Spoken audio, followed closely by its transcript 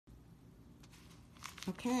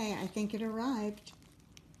Okay, I think it arrived.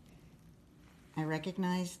 I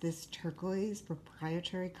recognize this turquoise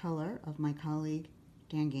proprietary color of my colleague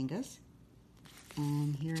Dan Gingiss.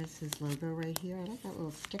 And here's his logo right here. I like that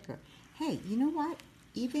little sticker. Hey, you know what?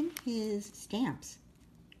 Even his stamps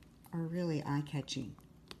are really eye-catching.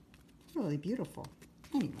 Really beautiful.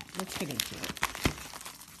 Anyway, let's get into it.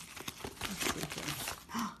 Let's see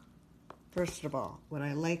here. First of all, what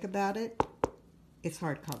I like about it, it's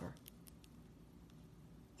hardcover.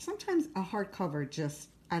 Sometimes a hardcover just,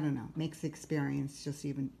 I don't know, makes the experience just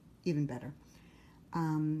even better.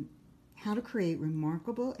 How to Create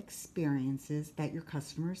Remarkable Experiences That Your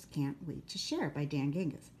Customers Can't Wait to Share by Dan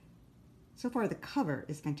Gingiss. So far, the cover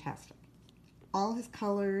is fantastic. All his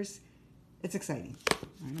colors, it's exciting. All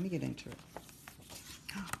right, let me get into it.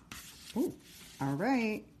 Oh, all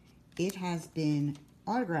right. It has been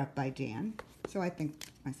autographed by Dan, so I think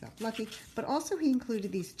myself lucky. But also he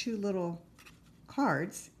included these two little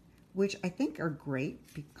cards, which I think are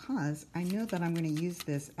great because I know that I'm going to use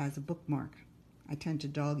this as a bookmark. I tend to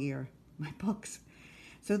dog-ear my books.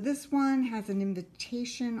 So this one has an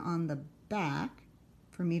invitation on the back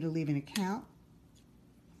for me to leave an account,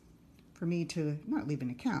 for me to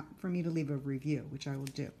leave a review, which I will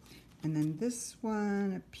do. And then this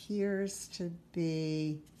one appears to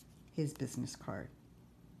be his business card.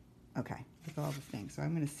 Okay, with all the things. So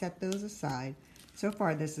I'm going to set those aside. So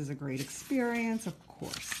far, this is a great experience, of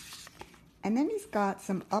course. And then he's got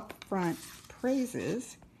some upfront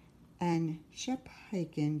praises. And Shep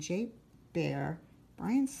Hyken, Jay Baer,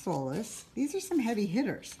 Brian Solis. These are some heavy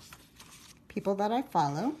hitters. People that I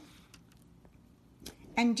follow.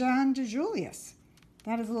 And John DeJulius.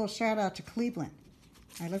 That is a little shout out to Cleveland.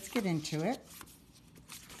 All right, let's get into it.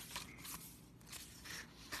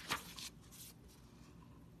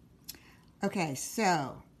 Okay,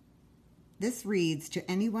 so this reads, to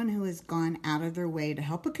anyone who has gone out of their way to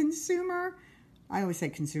help a consumer, I always say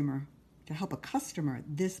consumer, to help a customer,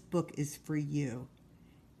 this book is for you.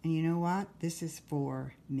 And you know what? This is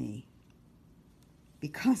for me.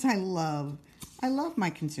 Because I love my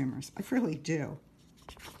consumers. I really do.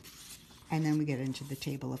 And then we get into the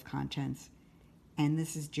table of contents. And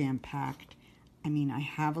this is jam-packed. I mean, I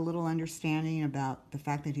have a little understanding about the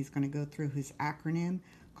fact that he's going to go through his acronym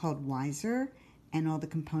called WISER, and all the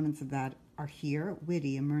components of that are here: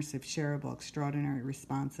 witty, immersive, shareable, extraordinary,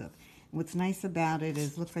 responsive. And what's nice about it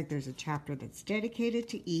is, looks like there's a chapter that's dedicated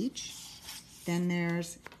to each. Then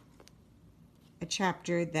there's a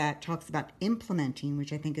chapter that talks about implementing,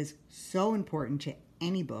 which I think is so important to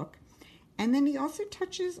any book. And then he also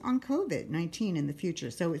touches on COVID-19 in the future.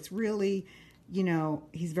 So it's really, you know,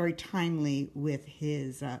 he's very timely with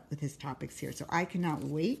his topics here. So I cannot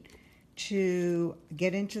wait to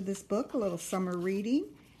get into this book, a little summer reading.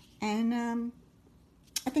 And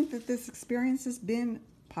I think that this experience has been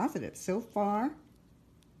positive so far.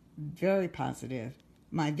 Very positive.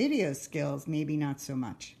 My video skills, maybe not so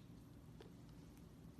much.